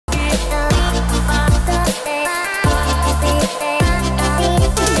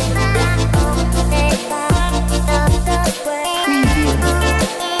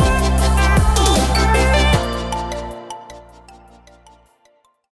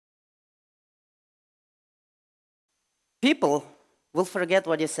People will forget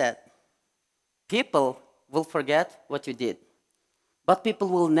what you said. People will forget what you did. But people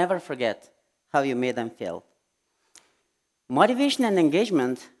will never forget how you made them feel. Motivation and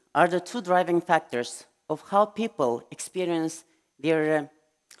engagement are the two driving factors of how people experience their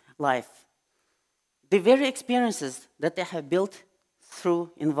life. The very experiences that they have built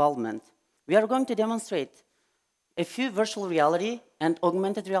through involvement. We are going to demonstrate a few virtual reality and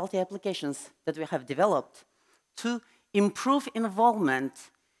augmented reality applications that we have developed to improve involvement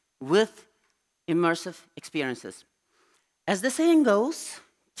with immersive experiences. As the saying goes,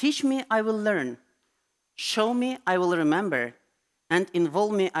 teach me, I will learn. Show me, I will remember. And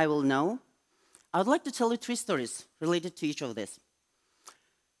involve me, I will know. I would like to tell you 3 stories related to each of these.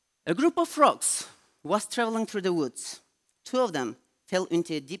 A group of frogs was traveling through the woods. 2 of them fell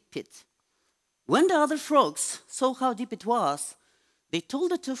into a deep pit. When the other frogs saw how deep it was, they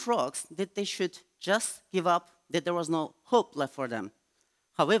told the 2 frogs that they should just give up, that there was no hope left for them.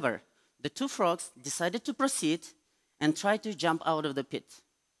 However, the 2 frogs decided to proceed and try to jump out of the pit.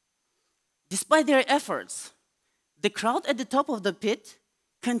 Despite their efforts, the crowd at the top of the pit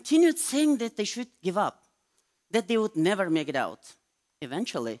continued saying that they should give up, that they would never make it out.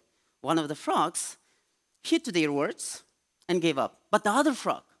 Eventually, one of the frogs heeded to their words and gave up. But the other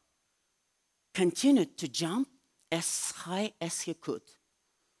frog continued to jump as high as he could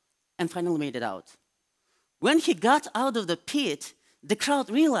and finally made it out. When he got out of the pit, the crowd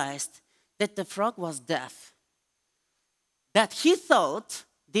realized that the frog was deaf, that he thought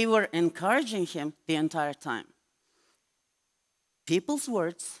they were encouraging him the entire time. People's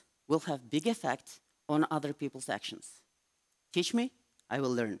words will have big effect on other people's actions. Teach me, I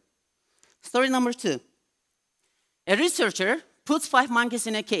will learn. Story number 2. A researcher puts 5 monkeys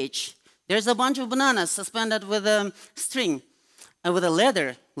in a cage. There's a bunch of bananas suspended with a string and with a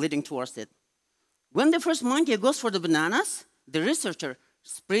ladder leading towards it. When the first monkey goes for the bananas, the researcher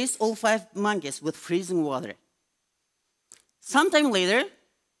sprays all 5 monkeys with freezing water. Sometime later,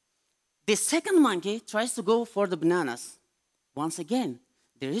 the second monkey tries to go for the bananas. Once again,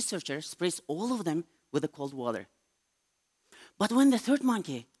 the researcher sprays all of them with the cold water. But when the third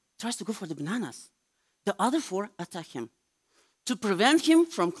monkey tries to go for the bananas, the other 4 attack him. To prevent him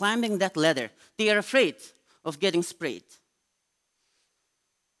from climbing that ladder, they are afraid of getting sprayed.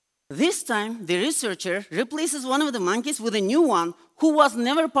 This time, the researcher replaces one of the monkeys with a new one who was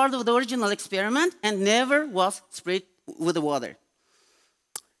never part of the original experiment and never was sprayed with the water.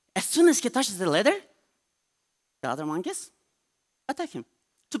 As soon as he touches the ladder, the other monkeys attack him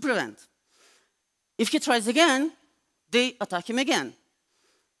to prevent. If he tries again, they attack him again.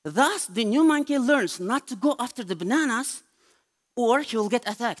 Thus, the new monkey learns not to go after the bananas, or he will get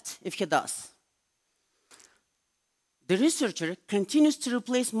attacked if he does. The researcher continues to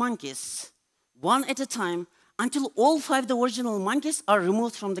replace monkeys, one at a time, until all 5 of the original monkeys are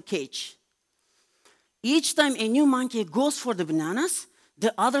removed from the cage. Each time a new monkey goes for the bananas,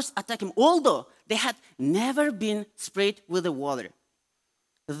 the others attack him, although they had never been sprayed with the water.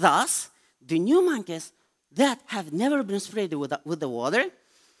 Thus, the new monkeys that have never been sprayed with the water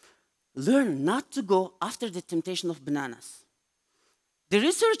learn not to go after the temptation of bananas. The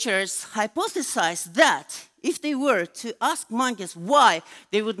researchers hypothesized that if they were to ask monkeys why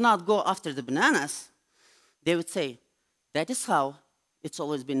they would not go after the bananas, they would say, that is how it's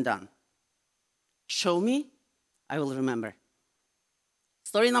always been done. Show me, I will remember.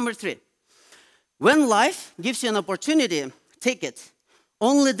 Story number 3. When life gives you an opportunity, take it.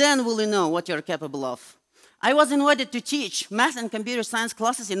 Only then will you know what you're capable of. I was invited to teach math and computer science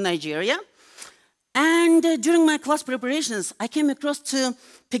classes in Nigeria. And during my class preparations, I came across to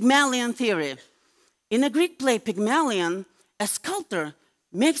Pygmalion theory. In a Greek play, Pygmalion, a sculptor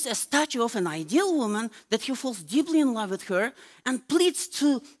makes a statue of an ideal woman that he falls deeply in love with her and pleads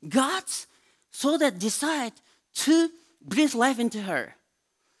to gods so that decide to breathe life into her.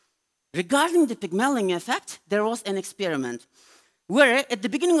 Regarding the Pygmalion effect, there was an experiment where at the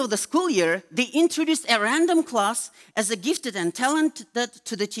beginning of the school year, they introduced a random class as a gifted and talented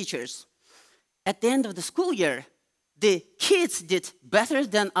to the teachers. At the end of the school year, the kids did better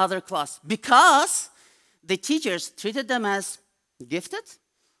than other class because the teachers treated them as gifted,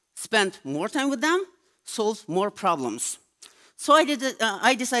 spent more time with them, solved more problems. So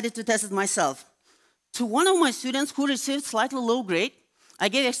I decided to test it myself. To one of my students who received slightly low grade, I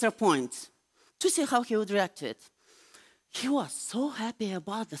gave extra points to see how he would react to it. He was so happy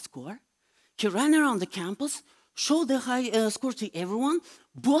about the score. He ran around the campus, showed the high score to everyone,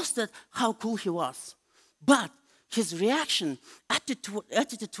 boasted how cool he was. But his reaction,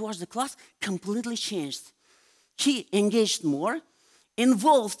 attitude towards the class completely changed. He engaged more,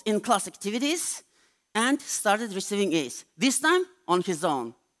 involved in class activities, and started receiving A's, this time on his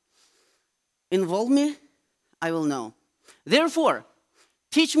own. Involve me, I will know. Therefore,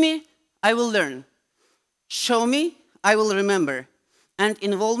 teach me, I will learn. Show me, I will remember. And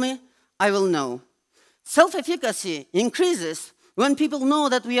involve me, I will know. Self-efficacy increases when people know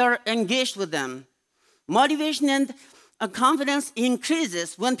that we are engaged with them. Motivation and confidence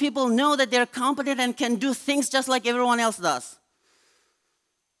increases when people know that they're competent and can do things just like everyone else does.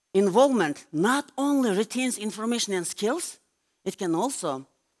 Involvement not only retains information and skills, it can also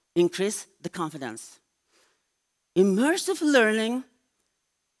increase the confidence. Immersive learning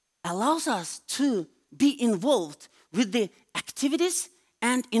allows us to be involved with the activities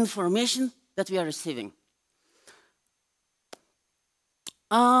and information that we are receiving.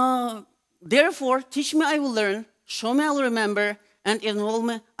 Therefore, teach me, I will learn, show me, I will remember, and involve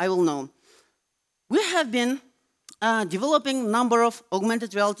me, I will know. We have been developing a number of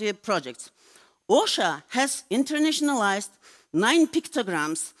augmented reality projects. OSHA has internationalized 9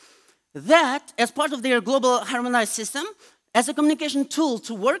 pictograms that, as part of their global harmonized system, as a communication tool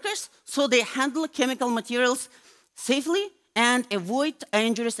to workers so they handle chemical materials safely and avoid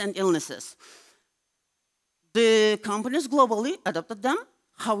injuries and illnesses. The companies globally adopted them.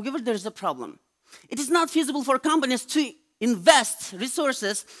 However, there is a problem. It is not feasible for companies to invest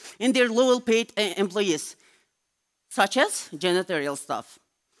resources in their low-paid employees, such as janitorial staff.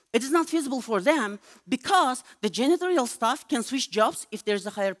 It is not feasible for them because the janitorial staff can switch jobs if there's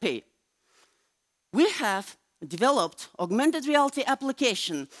a higher pay. We have developed augmented reality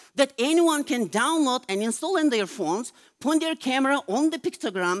application that anyone can download and install in their phones, point their camera on the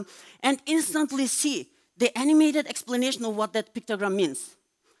pictogram, and instantly see the animated explanation of what that pictogram means.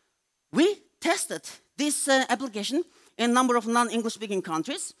 We tested this application in a number of non-English speaking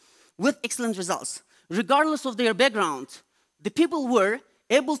countries with excellent results. Regardless of their background, the people were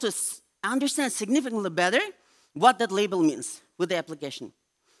able to understand significantly better what that label means with the application.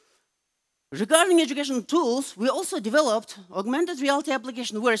 Regarding educational tools, we also developed augmented reality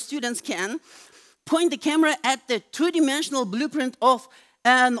application where students can point the camera at the two-dimensional blueprint of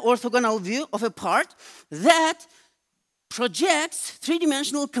an orthogonal view of a part that projects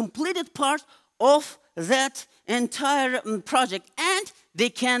three-dimensional completed part of that entire project, and they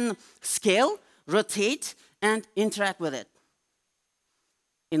can scale, rotate, and interact with it.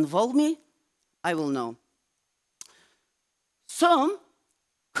 Involve me, I will know. So,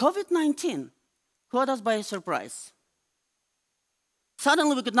 COVID-19 caught us by surprise.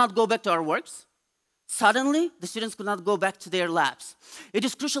 Suddenly, we could not go back to our works. Suddenly, the students could not go back to their labs. It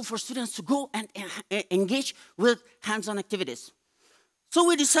is crucial for students to go and engage with hands-on activities. So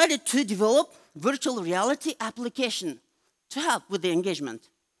we decided to develop virtual reality application to help with the engagement.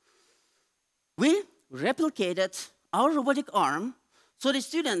 We replicated our robotic arm so the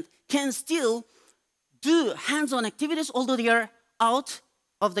student can still do hands-on activities although they are out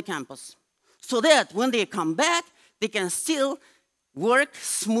of the campus, so that when they come back, they can still work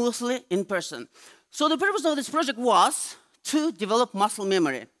smoothly in person. So the purpose of this project was to develop muscle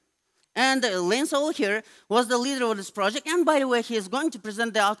memory. And Lane Sowell here was the leader of this project. And by the way, he is going to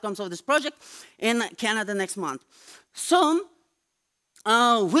present the outcomes of this project in Canada next month. So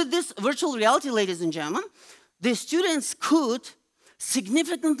with this virtual reality, ladies and gentlemen, the students could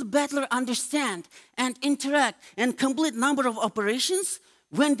significantly better understand and interact and complete number of operations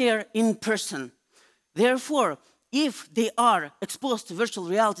when they are in person. Therefore, if they are exposed to virtual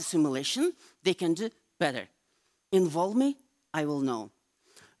reality simulation, they can do better. Involve me, I will know.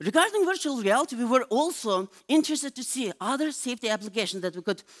 Regarding virtual reality, we were also interested to see other safety applications that we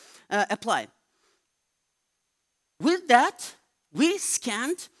could apply. With that, we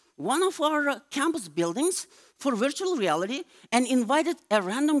scanned one of our campus buildings for virtual reality and invited a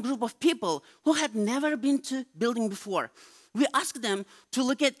random group of people who had never been to building before. We asked them to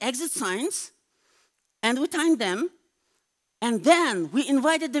look at exit signs, and we timed them, and then we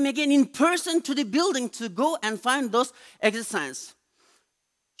invited them again in person to the building to go and find those exit signs.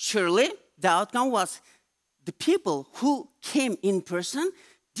 Surely, the outcome was the people who came in person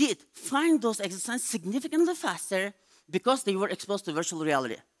did find those exit signs significantly faster because they were exposed to virtual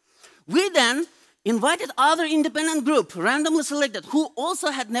reality. We then invited other independent group, randomly selected, who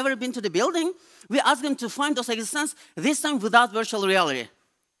also had never been to the building. We asked them to find those exit signs, this time without virtual reality.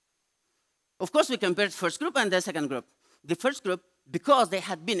 Of course, we compared the first group and the second group. The first group, because they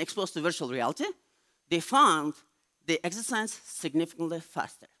had been exposed to virtual reality, they found the exit signs significantly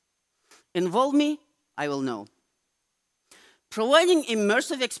faster. Involve me, I will know. Providing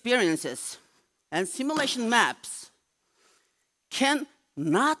immersive experiences and simulation maps can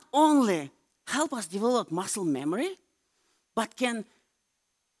not only help us develop muscle memory, but can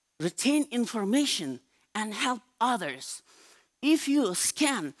retain information, and help others. If you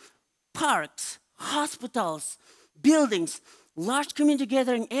scan parks, hospitals, buildings, large community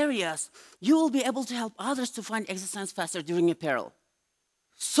gathering areas, you will be able to help others to find existence faster during a peril.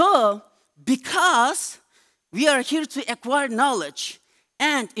 So, because we are here to acquire knowledge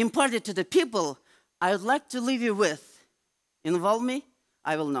and impart it to the people, I would like to leave you with, involve me,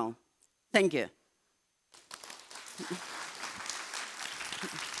 I will know. Thank you.